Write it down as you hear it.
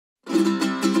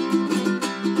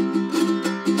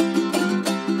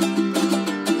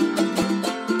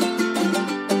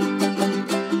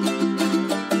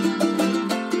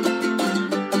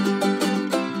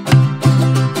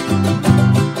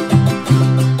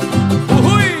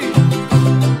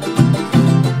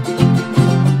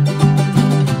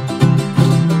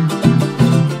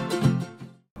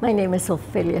My name is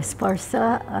Ofelia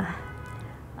Esparza.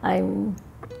 I'm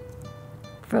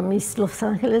from East Los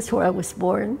Angeles, where I was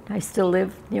born. I still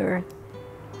live near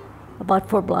about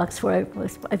 4 blocks where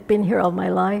I've been here all my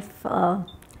life.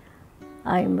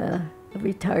 I'm a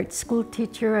retired school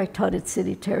teacher. I taught at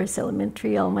City Terrace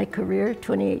Elementary all my career,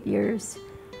 28 years.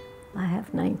 I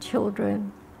have 9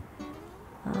 children.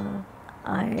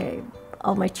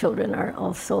 All my children are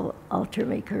also altar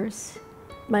makers.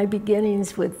 My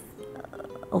beginnings with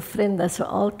ofrendas or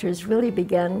altars really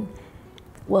began,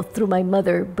 well, through my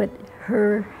mother, but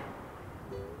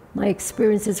my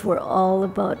experiences were all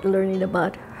about learning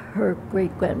about her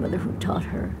great-grandmother who taught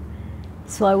her.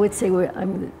 So I would say we're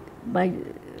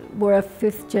a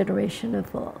 5th generation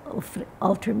of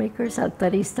altar makers,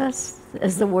 altaristas,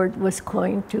 as the word was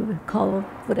coined to call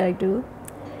what I do.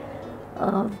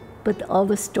 But all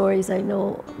the stories I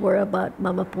know were about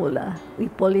Mama Pula,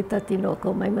 Hipólita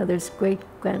Tinoco, my mother's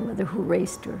great-grandmother who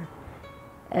raised her.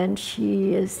 And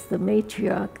she is the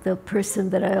matriarch, the person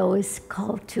that I always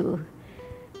call to,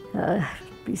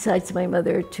 besides my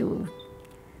mother, to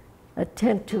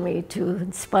attend to me, to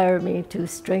inspire me, to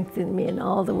strengthen me in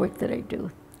all the work that I do.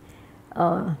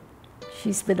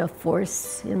 She's been a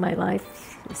force in my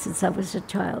life since I was a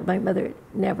child. My mother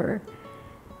never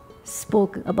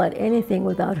spoke about anything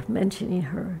without mentioning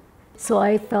her. So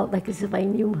I felt like as if I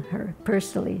knew her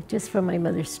personally, just from my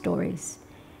mother's stories.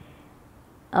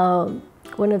 One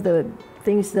of the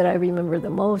things that I remember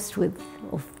the most with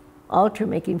altar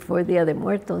making for Dia de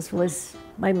Muertos was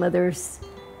my mother's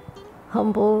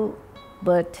humble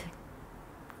but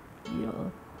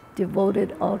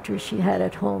devoted altar she had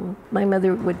at home. My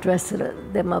mother would dress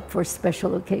them up for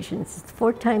special occasions.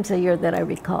 4 times a year that I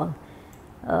recall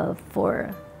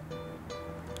for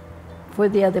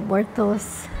Dia de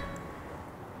Muertos,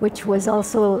 which was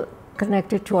also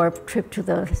connected to our trip to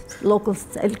the local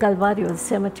El Calvario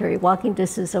cemetery, walking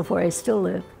distance of where I still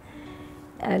live.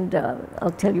 And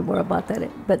I'll tell you more about that.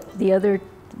 But the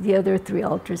other 3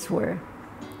 altars were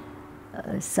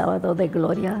Sábado de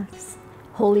Gloria,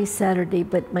 Holy Saturday,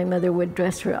 but my mother would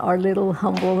dress our little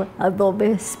humble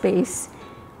adobe space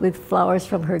with flowers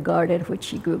from her garden, which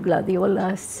she grew,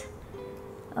 gladiolas,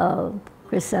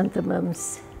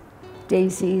 chrysanthemums,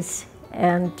 daisies,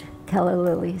 and calla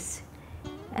lilies.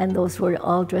 And those were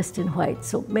all dressed in white.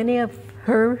 So many of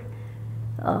her,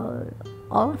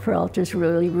 all of her altars were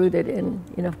really rooted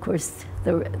in of course,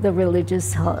 the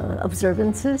religious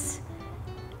observances.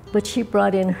 But she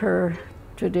brought in her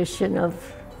tradition of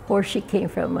where she came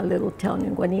from, a little town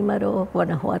in Guanímaro,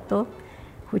 Guanajuato,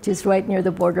 which is right near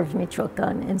the border of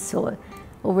Michoacán. And so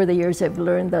over the years, I've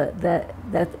learned that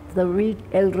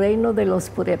El Reino de los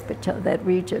Purépecha, that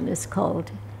region is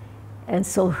called. And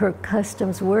so her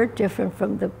customs were different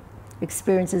from the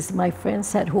experiences my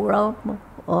friends had, who were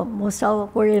almost all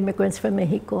were immigrants from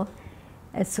Mexico.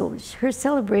 And so her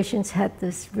celebrations had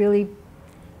this really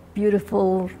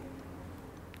beautiful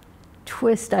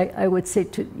twist, I would say,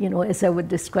 to, as I would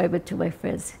describe it to my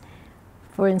friends.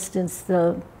 For instance,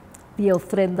 the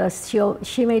ofrendas,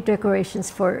 she made decorations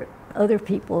for other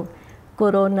people,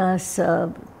 coronas,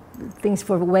 things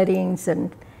for weddings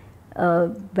and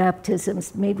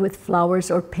baptisms made with flowers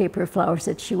or paper flowers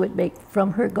that she would make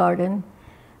from her garden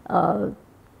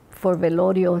for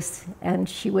velorios, and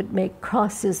she would make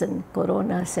crosses and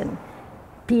coronas and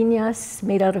piñas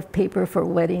made out of paper for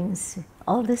weddings.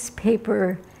 All this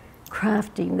paper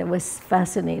crafting that was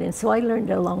fascinating. So I learned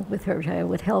along with her. I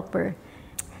would help her.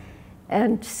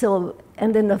 And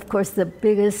then of course the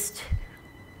biggest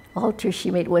altar she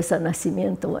made was a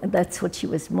nacimiento, and that's what she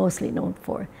was mostly known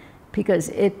for, because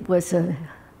it was a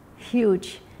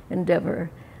huge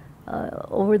endeavor.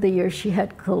 Over the years, she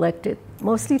had collected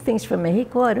mostly things from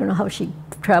Mexico. I don't know how she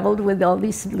traveled with all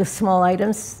these small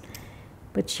items,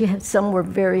 but some were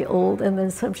very old, and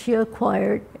then some she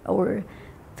acquired or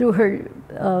through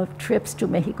her trips to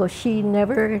Mexico. She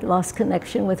never lost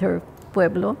connection with her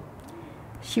pueblo.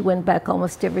 She went back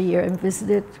almost every year and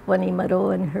visited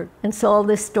Guanímaro and so all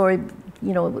this story,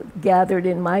 gathered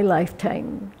in my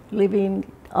lifetime, living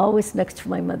always next to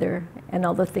my mother, and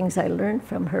all the things I learned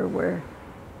from her were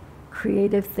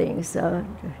creative things.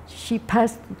 She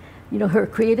passed, her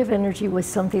creative energy was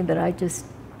something that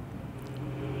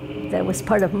that was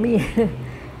part of me.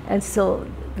 And so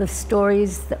the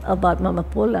stories about Mama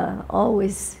Pula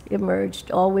always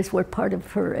emerged, always were part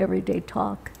of her everyday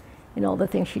talk. All the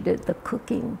things she did, the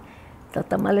cooking, the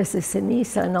tamales de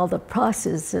ceniza, and all the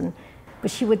process. But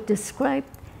she would describe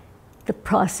the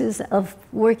process of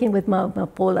working with Mama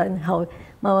Pula and how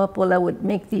Mama Pula would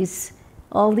make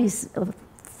all these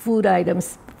food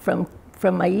items from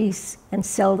maize and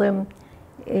sell them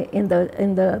in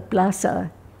the plaza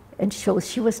and shows.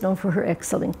 She was known for her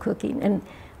excellent cooking. And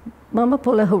Mama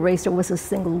Pola, who raised her, was a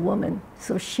single woman.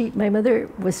 So my mother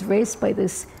was raised by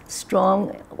this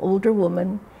strong older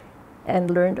woman and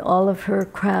learned all of her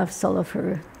crafts, all of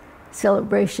her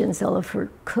celebrations, all of her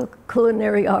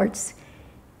culinary arts.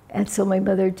 And so my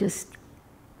mother just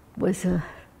was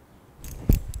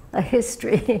a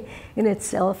history in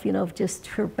itself, you know, of just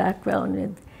her background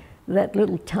in that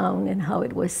little town and how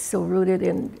it was so rooted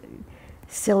in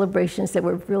celebrations that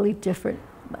were really different.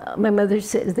 My mother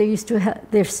said they used to have,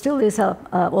 there still is a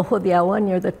Ojo de Agua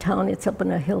near the town. It's up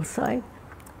on a hillside.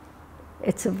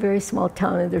 It's a very small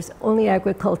town, and there's only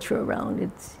agriculture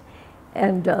around.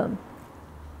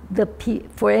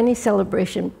 For any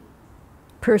celebration,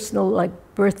 personal like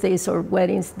birthdays or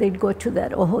weddings, they'd go to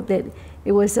that Ojo.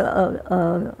 It was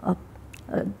a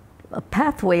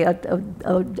pathway,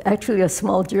 actually a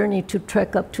small journey to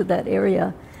trek up to that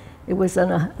area. It was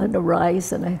on a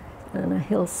rise on a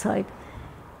hillside.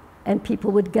 And people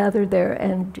would gather there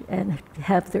and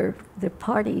have their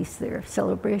parties, their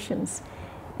celebrations.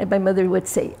 And my mother would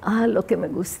say, lo que me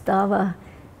gustaba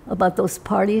about those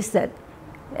parties, that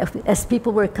as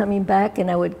people were coming back, and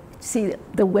I would see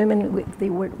the women, they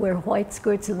would wear white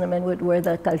skirts and the men would wear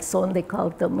the calzón, they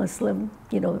called the Muslim,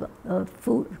 you know,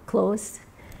 clothes.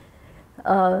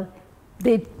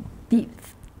 They'd be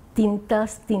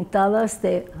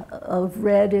tintadas of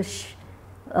reddish,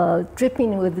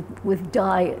 dripping with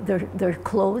dye, their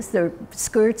clothes, their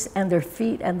skirts, and their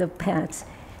feet and the pants,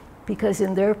 because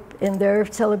in their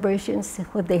celebrations,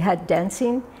 when they had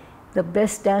dancing, the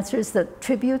best dancers, the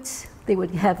tributes, they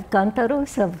would have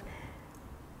cántaros of,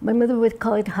 my mother would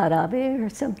call it jarabe or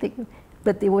something,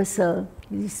 but there was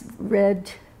this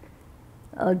red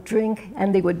drink,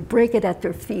 and they would break it at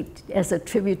their feet as a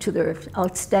tribute to their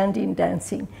outstanding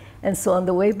dancing. And so on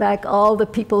the way back, all the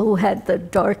people who had the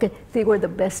dark, they were the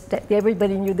best,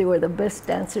 everybody knew they were the best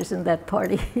dancers in that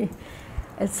party.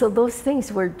 And so those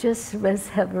things were just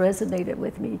have resonated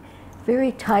with me,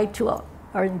 very tied to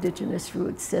our indigenous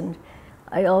roots. And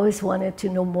I always wanted to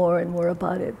know more and more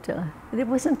about it. And it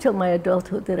wasn't until my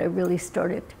adulthood that I really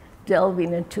started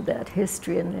delving into that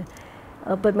history. And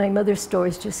but my mother's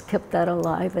stories just kept that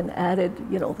alive and added,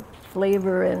 you know,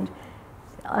 flavor and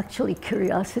actually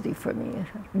curiosity for me,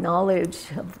 knowledge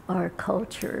of our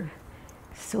culture,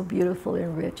 so beautiful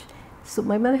and rich. So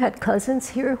my mother had cousins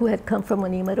here who had come from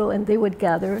Onímaro, and they would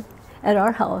gather at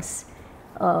our house.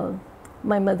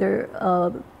 My mother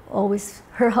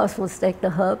her house was like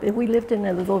the hub, and we lived in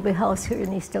an adobe house here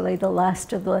in East LA, the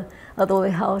last of the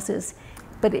adobe houses.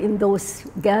 But in those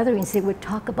gatherings, they would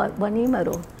talk about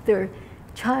Onímaro, their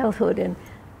childhood, and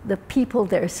the people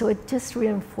there. So it just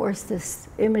reinforced this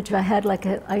image I had, like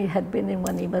I had been in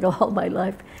Onímaro all my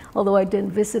life, although I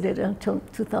didn't visit it until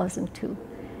 2002.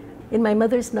 In my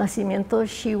mother's nacimiento,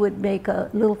 she would make a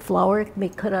little flower,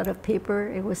 cut out of paper.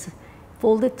 It was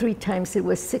folded 3 times. It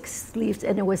was 6 leaves,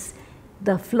 and it was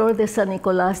the flor de San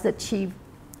Nicolás that she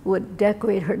would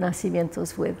decorate her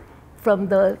nacimientos with. From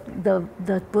the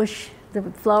bush, the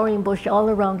flowering bush all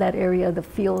around that area, the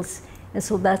fields. And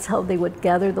so that's how they would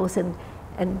gather those and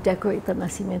decorate the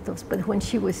nacimientos. But when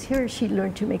she was here, she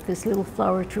learned to make this little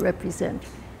flower to represent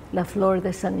la flor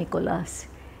de San Nicolás.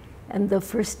 And the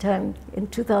first time, in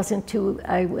 2002,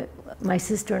 my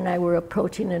sister and I were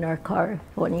approaching in our car,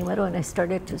 Onímaro, and I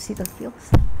started to see the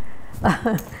fields.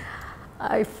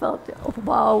 I felt, oh,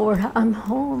 wow, I'm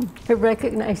home. I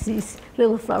recognize these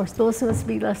little flowers. Those must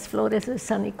be las flores de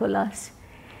San Nicolás.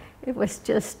 It was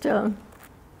just, I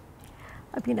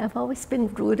mean, I've always been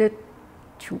rooted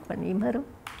to Onímaro,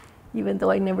 even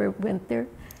though I never went there.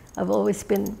 I've always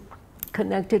been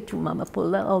connected to Mama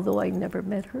Pola, although I never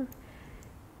met her.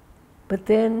 But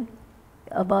then,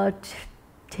 about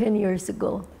 10 years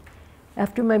ago,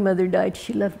 after my mother died,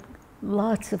 she left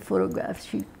lots of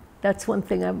photographs. That's one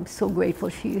thing I'm so grateful.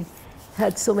 She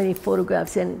had so many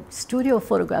photographs, and studio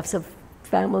photographs of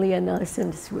family and us,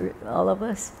 and all of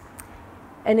us.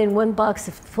 And in one box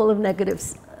full of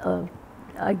negatives,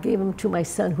 I gave them to my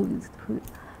son,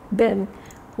 Ben,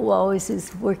 who always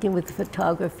is working with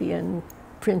photography and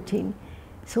printing.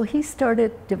 So he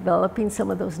started developing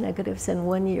some of those negatives, and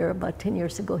one year, about 10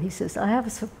 years ago, he says, I have a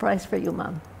surprise for you,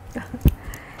 Mom.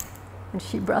 And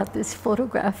she brought this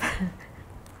photograph.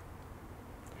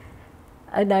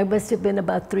 And I must have been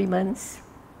about 3 months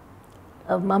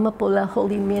of Mama Pola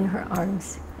holding me in her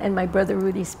arms, and my brother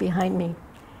Rudy's behind me.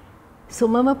 So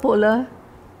Mama Pola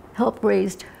helped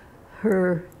raise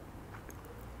her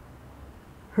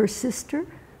sister,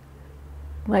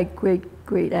 my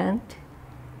great aunt,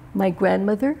 my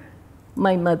grandmother,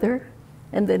 my mother,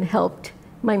 and then helped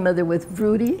my mother with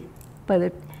Rudy,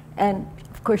 and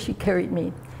of course she carried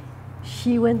me.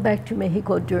 She went back to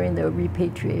Mexico during the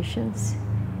repatriations.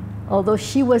 Although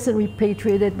she wasn't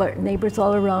repatriated, but neighbors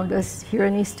all around us here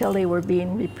in East LA were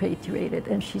being repatriated.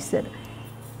 And she said,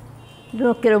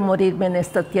 no quiero morirme en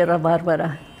esta tierra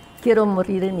bárbara, quiero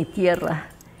morir en mi tierra.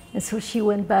 And so she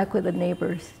went back with the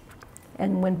neighbors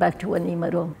and went back to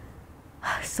Guanímaro.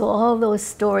 So all those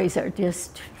stories are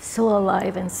just so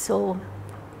alive and so,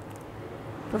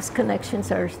 those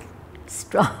connections are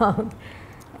strong.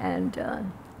 And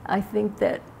I think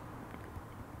that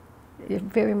it's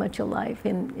very much alive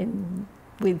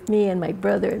with me and my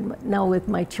brother, and now with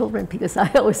my children, because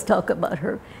I always talk about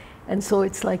her. And so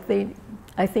it's like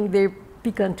I think they've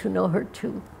begun to know her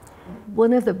too.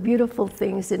 One of the beautiful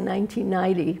things in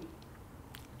 1990,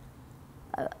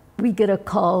 we get a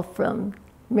call from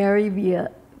Mary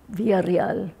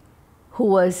Villarreal, who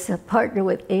was a partner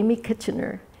with Amy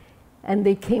Kitchener, and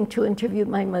they came to interview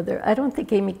my mother. I don't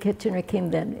think Amy Kitchener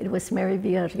came then. It was Mary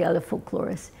Villarreal, a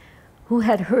folklorist, who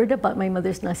had heard about my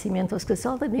mother's nacimientos because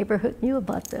all the neighborhood knew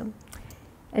about them.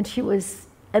 And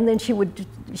then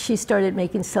she started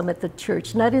making some at the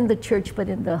church, not in the church, but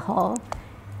in the hall.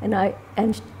 And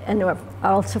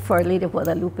also for Our Lady of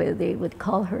Guadalupe, they would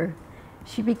call her.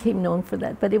 She became known for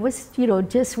that. But it was,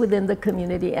 just within the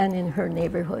community and in her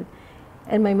neighborhood.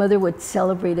 And my mother would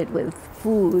celebrate it with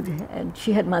food, and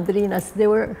she had madrinas. They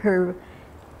were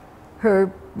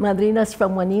her madrinas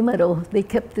from Guanímaro. They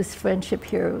kept this friendship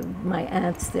here, my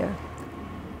aunts there.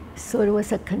 So it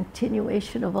was a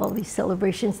continuation of all these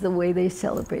celebrations, the way they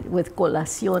celebrate, with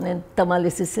colación and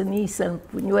tamales de ceniza and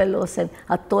puñuelos and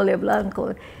atole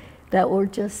blanco, that were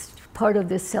just part of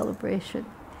this celebration.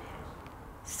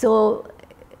 So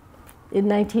in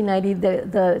 1990,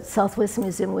 the Southwest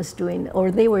Museum was doing,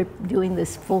 or they were doing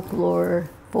this folk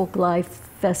life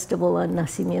festival on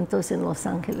nacimientos in Los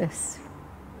Angeles.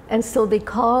 And so they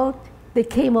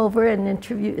came over and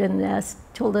interviewed and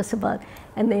told us about,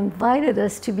 and they invited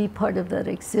us to be part of that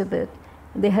exhibit.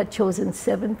 They had chosen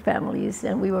 7 families,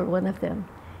 and we were one of them.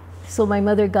 So my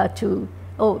mother got to,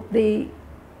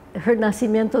 her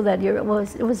nacimiento that year, it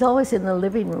was always in the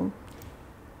living room.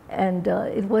 And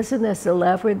it wasn't as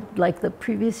elaborate like the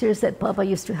previous years that Papa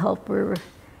used to help her.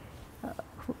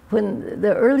 When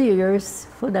the earlier years,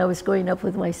 when I was growing up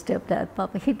with my stepdad,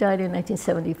 Papa, he died in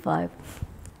 1975.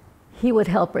 He would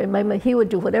help her, and he would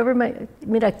do whatever,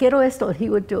 mira, quiero esto, he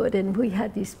would do it. And we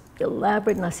had these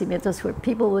elaborate nacimientos where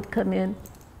people would come in.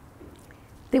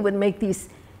 They would make these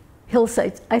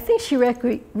hillsides. I think she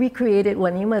recreated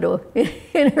Guanímaro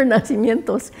in her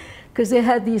nacimientos, because they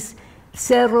had these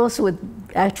cerros with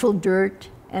actual dirt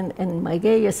and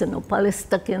magueyes and nopales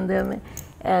stuck in them,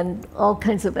 and all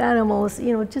kinds of animals,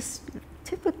 just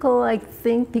typical, I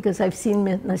think, because I've seen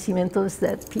nacimientos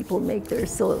that people make there.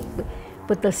 So,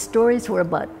 but the stories were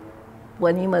about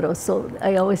Guanímaro. So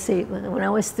I always say, when I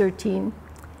was 13,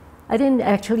 I didn't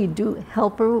actually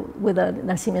help her with the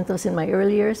nacimientos in my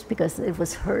early years because it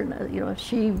was her,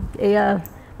 ella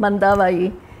mandaba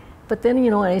ahí. But then,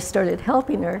 when I started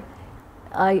helping her,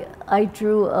 I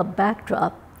drew a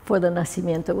backdrop for the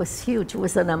nacimiento. It was huge. It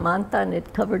was an amanta, and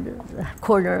it covered the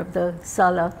corner of the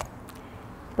sala.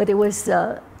 But it was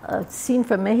a scene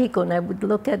from Mexico, and I would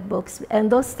look at books.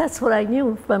 And that's what I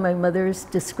knew from my mother's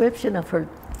description of her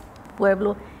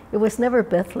pueblo. It was never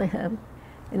Bethlehem,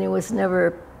 and it was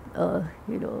never, I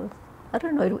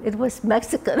don't know, it was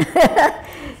Mexican.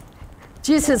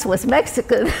 Jesus was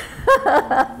Mexican.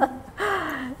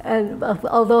 And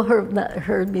although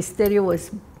her misterio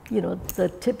was, the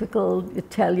typical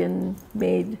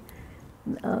Italian-made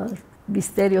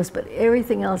misterios, but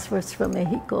everything else was from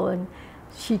Mexico, and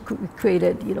she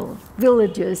created,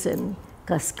 villages and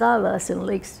cascadas and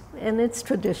lakes, and it's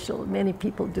traditional. Many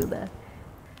people do that.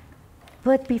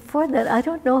 But before that, I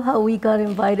don't know how we got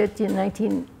invited in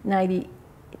 1990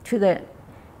 to the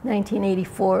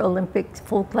 1984 Olympic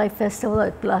Folklife Festival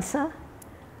at Plaza.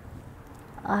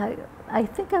 I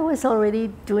think I was already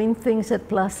doing things at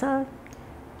Plaza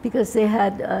because they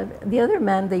had, the other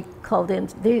man they called in,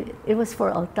 it was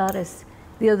for altares.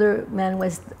 The other man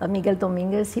was Miguel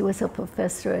Dominguez. He was a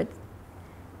professor at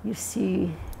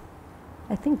UC,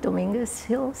 I think Dominguez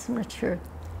Hills, I'm not sure.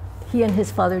 He and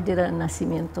his father did a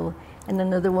nacimiento. And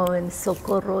another woman,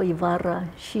 Socorro Ibarra,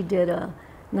 she did a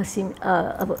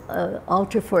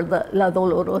altar for La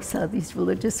Dolorosa, these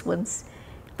religious ones.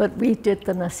 But we did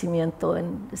the nacimiento,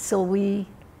 and so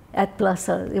at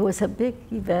Plaza, it was a big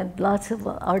event, lots of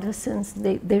artisans.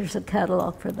 There's a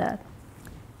catalog for that.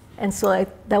 And so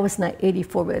that was not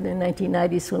 84, but in the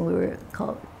 1990s when we were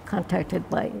contacted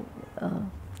by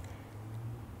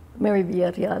Mary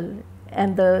Villarreal.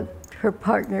 And her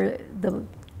partner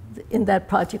in that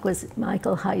project was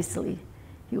Michael Heisley.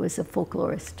 He was a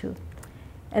folklorist too.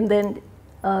 And then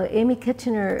Amy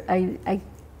Kitchener,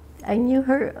 I knew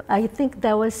her. I think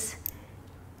that was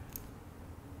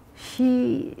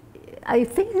I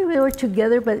think we were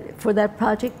together, but for that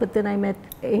project. But then I met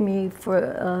Amy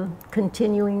for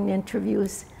continuing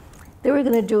interviews.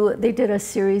 They did a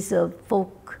series of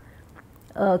folk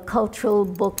cultural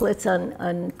booklets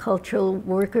on cultural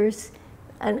workers,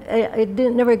 and it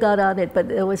never got on it.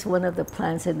 But it was one of the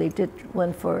plans, and they did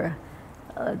one for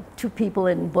 2 people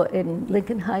in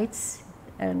Lincoln Heights,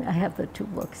 and I have the 2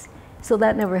 books. So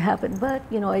that never happened. But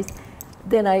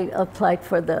then I applied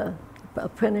for the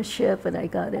apprenticeship, and I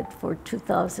got it for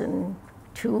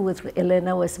 2002 with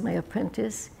Elena was my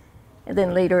apprentice, and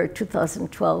then later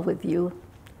 2012 with you.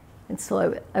 And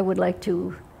so I would like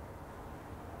to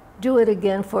do it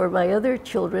again for my other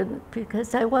children,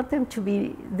 because I want them to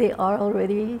be, they are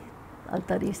already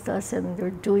altaristas and they're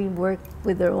doing work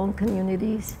with their own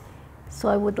communities. So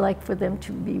I would like for them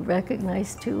to be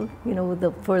recognized too,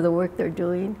 for the work they're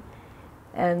doing.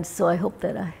 And so I hope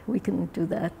that we can do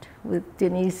that with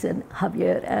Denise and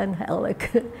Javier and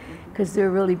Alec, because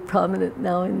they're really prominent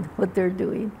now in what they're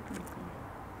doing.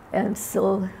 And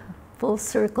so, full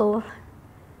circle,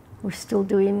 we're still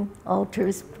doing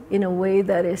altars in a way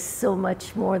that is so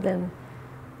much more than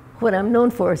what I'm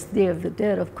known for is Day of the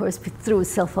Dead, of course, through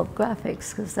self-help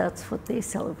graphics, because that's what they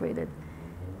celebrated.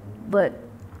 But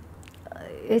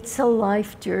it's a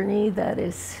life journey that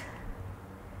is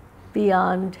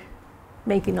beyond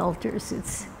making altars.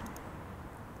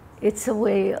 It's a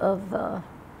way of,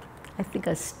 I think,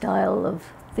 a style of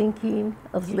thinking,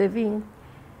 of living,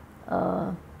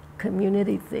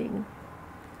 community thing.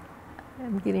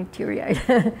 I'm getting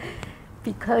teary-eyed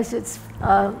because it's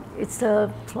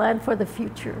a plan for the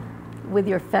future with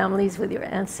your families, with your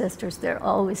ancestors. They're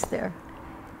always there,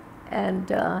 and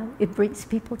it brings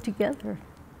people together,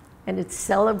 and it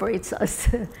celebrates us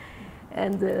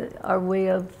and our way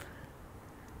of,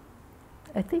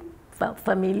 I think,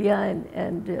 familia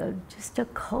and just a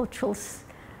cultural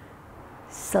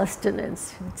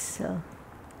sustenance.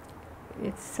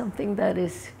 It's something that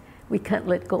we can't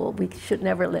let go of, we should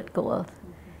never let go of.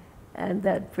 And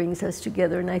that brings us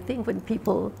together. And I think when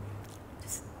people,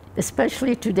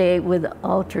 especially today with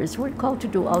altars, we're called to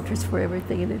do altars for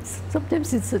everything, and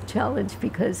sometimes it's a challenge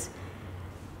because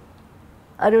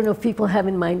I don't know if people have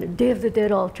in mind a Day of the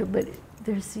Dead altar, but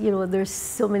there's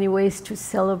so many ways to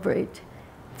celebrate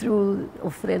through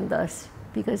ofrendas,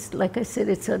 because like I said,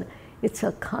 it's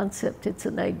a concept, it's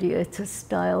an idea, it's a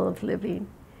style of living.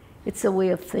 It's a way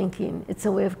of thinking. It's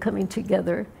a way of coming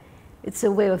together. It's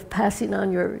a way of passing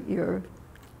on your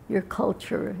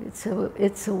culture.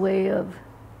 It's a way of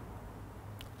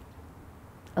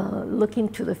looking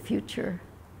to the future.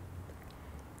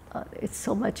 It's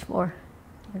so much more.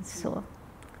 And so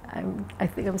I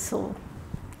think I'm so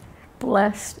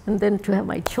blessed. And then to have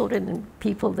my children and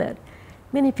people that,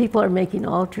 many people are making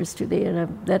altars today,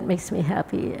 and that makes me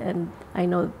happy. And I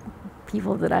know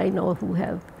people that I know who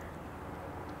have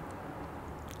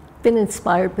been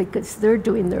inspired because they're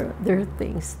doing their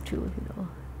things too.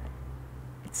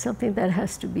 It's something that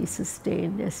has to be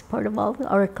sustained as part of all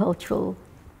our cultural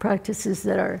practices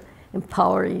that are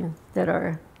empowering, that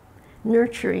are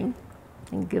nurturing,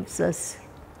 and gives us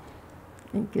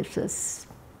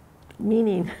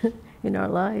meaning in our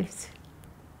lives.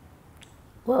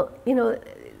 Well,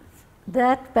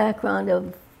 that background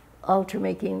of altar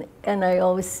making, and I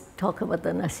always talk about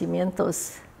the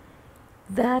nacimientos,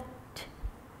 that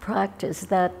practice,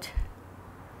 that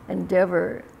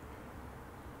endeavor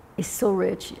is so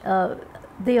rich.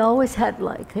 They always had,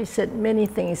 like I said, many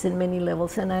things in many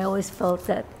levels, and I always felt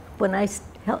that when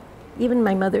even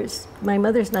my mother's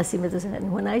nacimientos,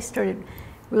 and when I started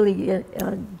really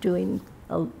doing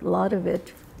a lot of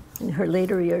it in her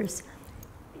later years,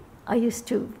 I used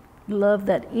to love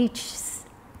that each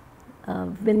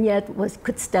vignette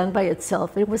could stand by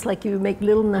itself. It was like you make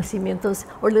little nacimientos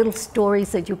or little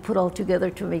stories that you put all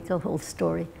together to make a whole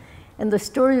story. And the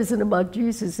story isn't about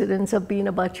Jesus. It ends up being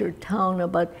about your town,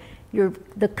 about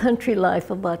the country life,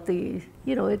 about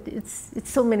it's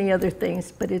so many other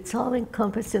things, but it's all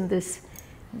encompassed in this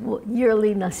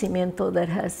yearly nacimiento that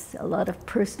has a lot of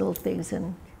personal things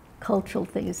and cultural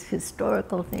things,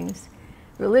 historical things,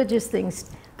 religious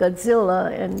things,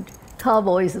 Godzilla and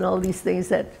cowboys and all these things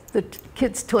that the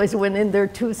kids' toys went in there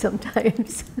too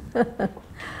sometimes.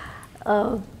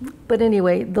 But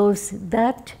anyway,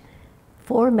 that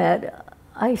format,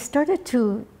 I started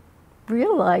to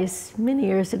realize many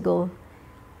years ago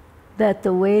that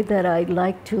the way that I'd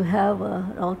like to have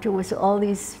an altar was all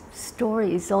these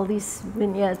stories, all these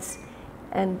vignettes.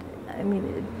 And I mean,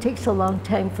 it takes a long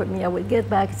time for me. I would get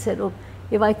back and said, oh,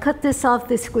 if I cut this off,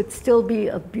 this would still be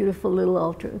a beautiful little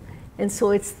altar. And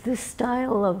so it's this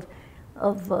style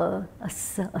of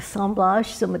assemblage,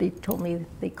 somebody told me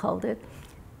they called it.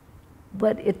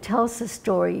 But it tells a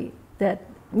story that,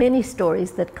 many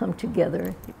stories that come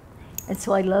together. And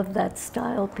so I love that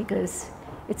style because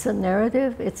it's a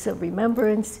narrative, it's a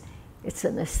remembrance, it's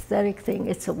an aesthetic thing,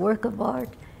 it's a work of art,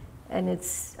 and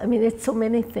it's so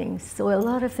many things. So a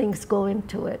lot of things go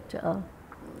into it.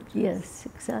 Yes,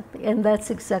 exactly. And that's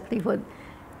exactly what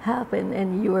happened,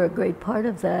 and you were a great part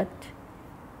of that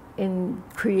in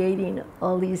creating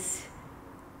all these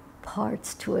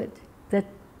parts to it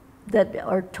that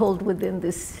are told within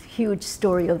this huge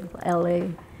story of LA,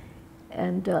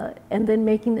 and then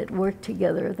making it work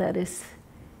together.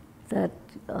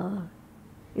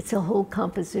 It's a whole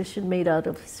composition made out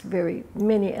of very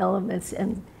many elements,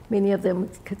 and many of them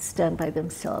could stand by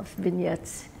themselves,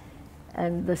 vignettes.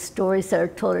 And the stories that are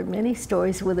told are many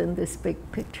stories within this big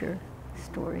picture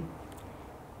story.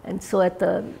 And so at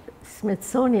the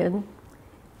Smithsonian,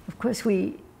 of course,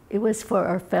 it was for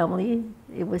our family.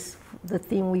 It was the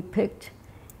theme we picked,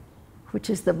 which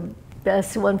is the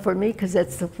best one for me because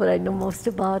that's what I know most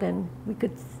about, and we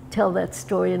could tell that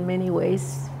story in many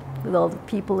ways with all the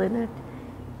people in it.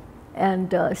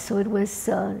 And so it was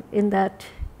in that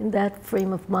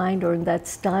frame of mind, or in that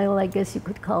style, I guess you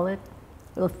could call it,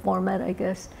 or format, I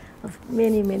guess, of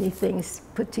many, many things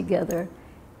put together.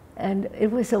 And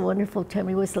it was a wonderful time.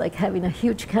 It was like having a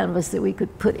huge canvas that we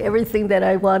could put everything that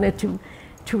I wanted to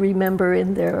remember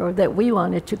in there, or that we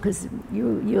wanted to, because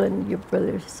you and your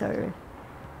brothers are,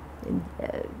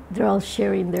 they're all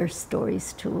sharing their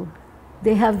stories too.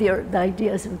 They have the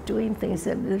ideas of doing things,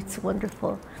 and it's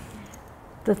wonderful.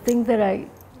 The thing that I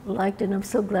liked, and I'm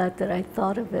so glad that I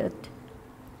thought of it,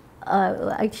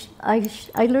 I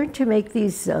learned to make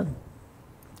these,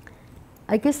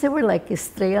 I guess they were like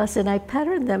estrellas, and I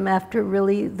patterned them after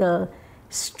really the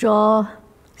straw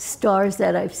stars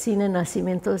that I've seen in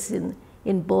nacimientos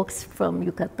in books from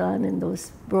Yucatan and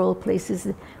those rural places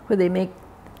where they make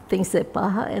things de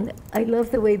paja. And I love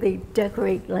the way they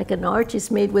decorate, like an arch is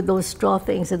made with those straw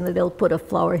things, and then they'll put a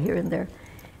flower here and there.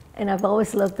 And I've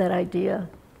always loved that idea.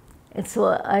 And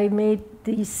so I made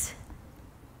these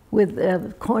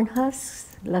with corn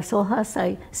husks, las hojas.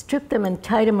 I stripped them and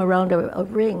tied them around a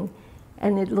ring,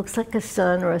 and it looks like a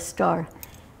sun or a star.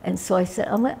 And so I said,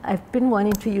 I've been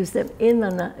wanting to use them in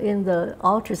the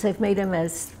altars. I've made them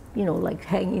as, like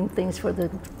hanging things for the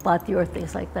patio or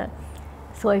things like that.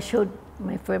 So I showed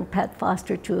my friend Pat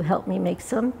Foster to help me make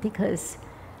some, because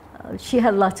she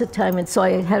had lots of time, and so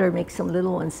I had her make some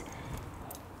little ones.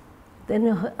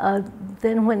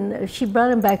 Then when she brought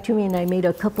them back to me, and I made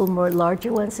a couple more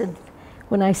larger ones, and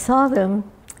when I saw them,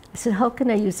 I said, how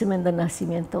can I use them in the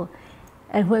nacimiento?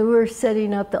 And when we were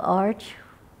setting up the arch,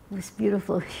 it was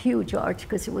beautiful, huge arch,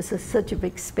 because it was such a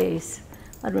big space.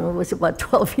 I don't know, it was about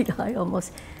 12 feet high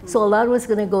almost. So a lot was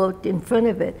going to go out in front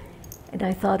of it. And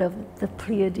I thought of the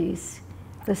Pleiades,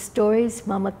 the stories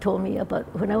Mama told me about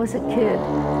when I was a kid.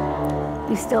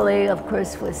 East LA, of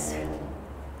course, was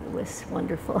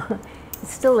wonderful. It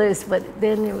still is, but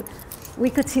then we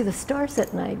could see the stars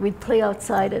at night. We'd play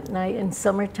outside at night in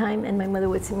summertime, and my mother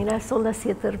would say, mira, son las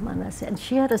siete hermanas. And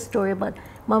she had a story about,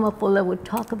 Mama Pola would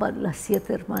talk about las siete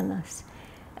hermanas.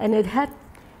 And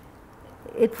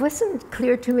it wasn't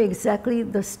clear to me exactly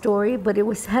the story, but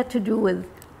it had to do with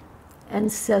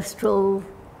ancestral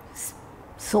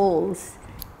souls,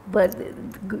 but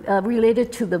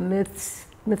related to the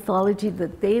mythology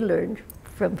that they learned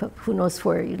from who knows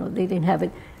where, they didn't have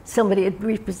it. Somebody had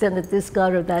represented this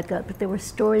god or that god, but there were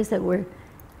stories that were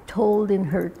told in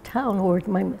her town, or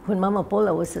when Mama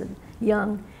Pola was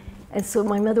young. And so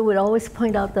my mother would always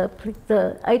point out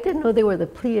I didn't know they were the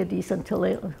Pleiades until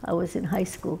I was in high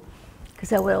school,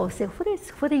 because I would always say,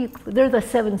 what are you, they're the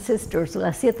seven sisters,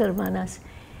 las siete hermanas.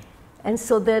 And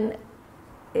so then,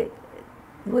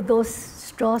 with those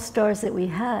straw stars that we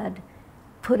had,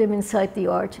 put them inside the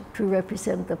arch to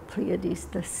represent the Pleiades,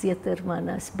 the siete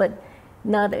hermanas, but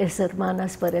not as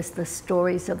hermanas, but as the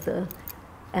stories of the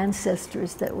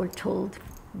ancestors that were told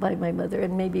by my mother,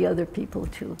 and maybe other people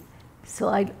too. So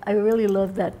I really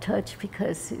love that touch,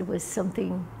 because it was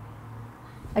something,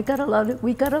 we got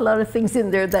a lot of things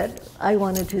in there that I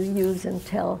wanted to use and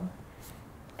tell.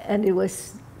 And it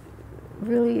was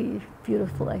really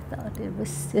beautiful, I thought.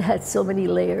 It had so many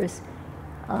layers,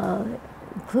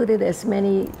 included as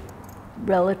many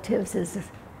relatives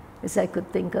as I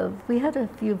could think of. We had a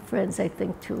few friends, I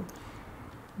think, too.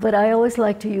 But I always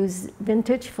like to use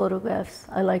vintage photographs.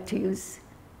 I like to use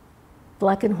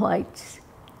black and whites,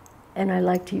 and I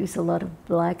like to use a lot of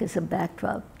black as a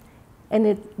backdrop. And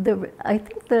I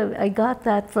think I got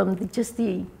that from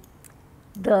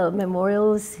the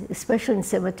memorials, especially in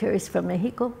cemeteries from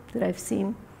Mexico that I've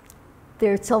seen.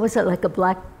 It's always like a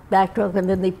black backdrop, and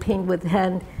then they paint with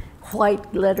hand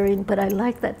white lettering, but I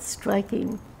like that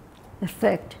striking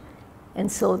effect.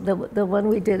 And so the one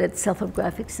we did at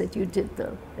Self-Graphics that you did,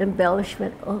 the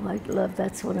embellishment, oh, I love,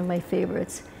 that's one of my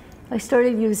favorites. I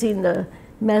started using the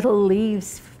metal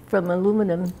leaves from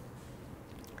aluminum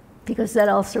because that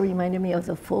also reminded me of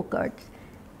the folk art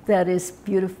that is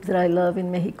beautiful, that I love in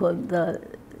Mexico,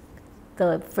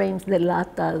 the frames de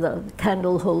lata, the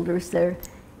candle holders there,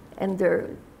 and they're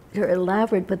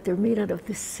elaborate, but they're made out of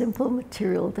this simple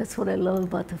material. That's what I love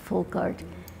about the folk art.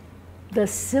 The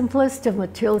simplest of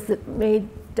materials that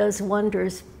does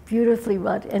wonders, beautifully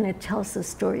wrought, and it tells the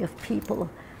story of people,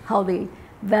 how they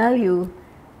value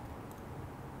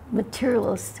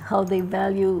materials, how they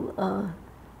value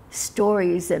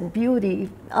stories and beauty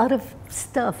out of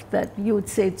stuff that you would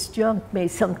say it's junk made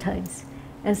sometimes.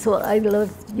 And so I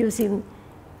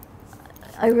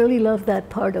really love that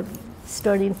part of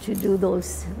starting to do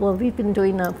those. Well, we've been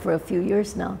doing that for a few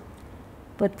years now,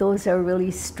 but those are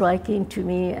really striking to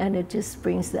me, and it just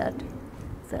brings that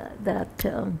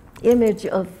image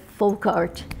of folk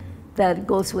art that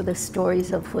goes with the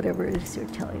stories of whatever it is you're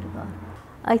telling about.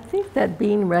 I think that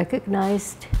being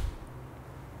recognized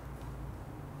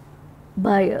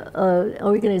by an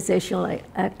organization like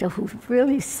ACTA, who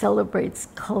really celebrates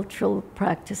cultural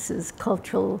practices,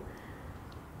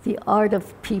 the art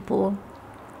of people,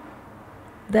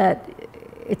 that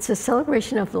it's a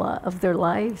celebration of their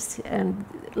lives. And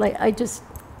like I just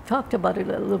talked about it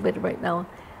a little bit right now,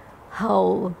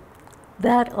 how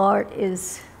that art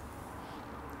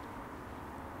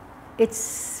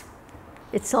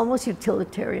it's almost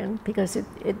utilitarian because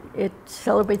it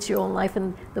celebrates your own life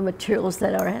and the materials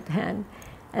that are at hand,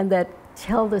 and that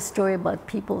tell the story about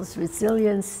people's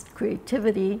resilience,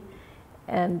 creativity,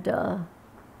 and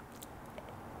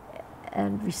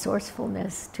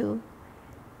resourcefulness too.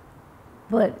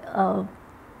 But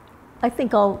I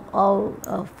think all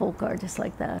folk art is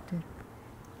like that.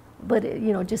 But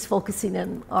just focusing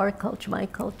on our culture, my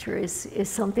culture, is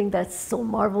something that's so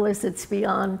marvelous.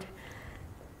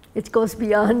 It goes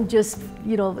beyond just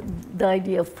the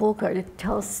idea of folk art. It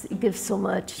gives so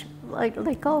much,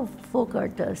 like all folk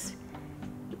art does.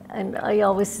 And I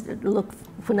always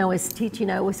when I was teaching,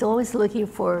 I was always looking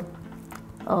for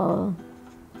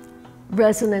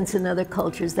resonance in other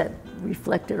cultures that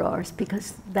reflected ours,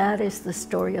 because that is the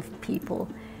story of people.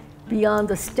 Beyond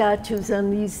the statues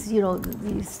and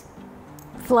these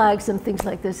flags and things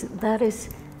like this, that is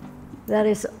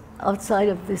outside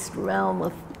of this realm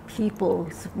of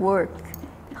people's work,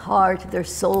 heart, their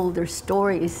soul, their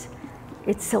stories.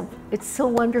 It's so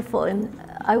wonderful, and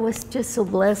I was just so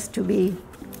blessed to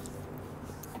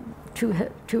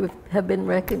have been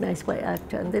recognized by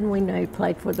ACTA. And then when I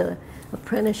applied for the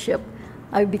apprenticeship,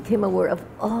 I became aware of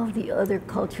all the other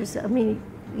cultures. I mean,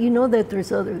 that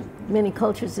there's many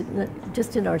cultures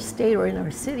just in our state or in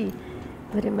our city,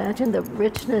 but imagine the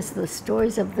richness, the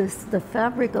stories of the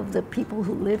fabric of the people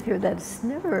who live here that's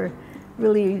never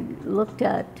really looked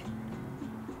at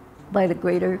by the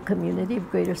greater community,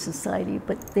 greater society.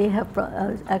 But they have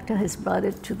ACTA has brought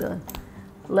it to the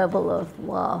level of,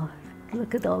 wow,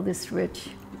 look at all this rich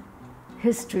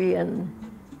history and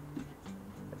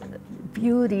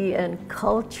beauty and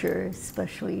culture,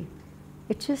 especially.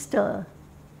 It's just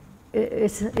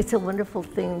it's a wonderful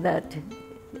thing that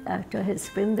ACTA has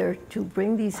been there to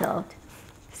bring these out,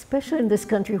 especially in this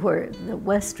country where the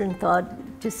Western thought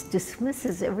just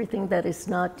dismisses everything that is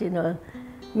not in a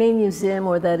main museum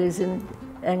or that is in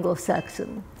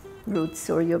Anglo-Saxon roots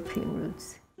or European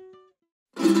roots.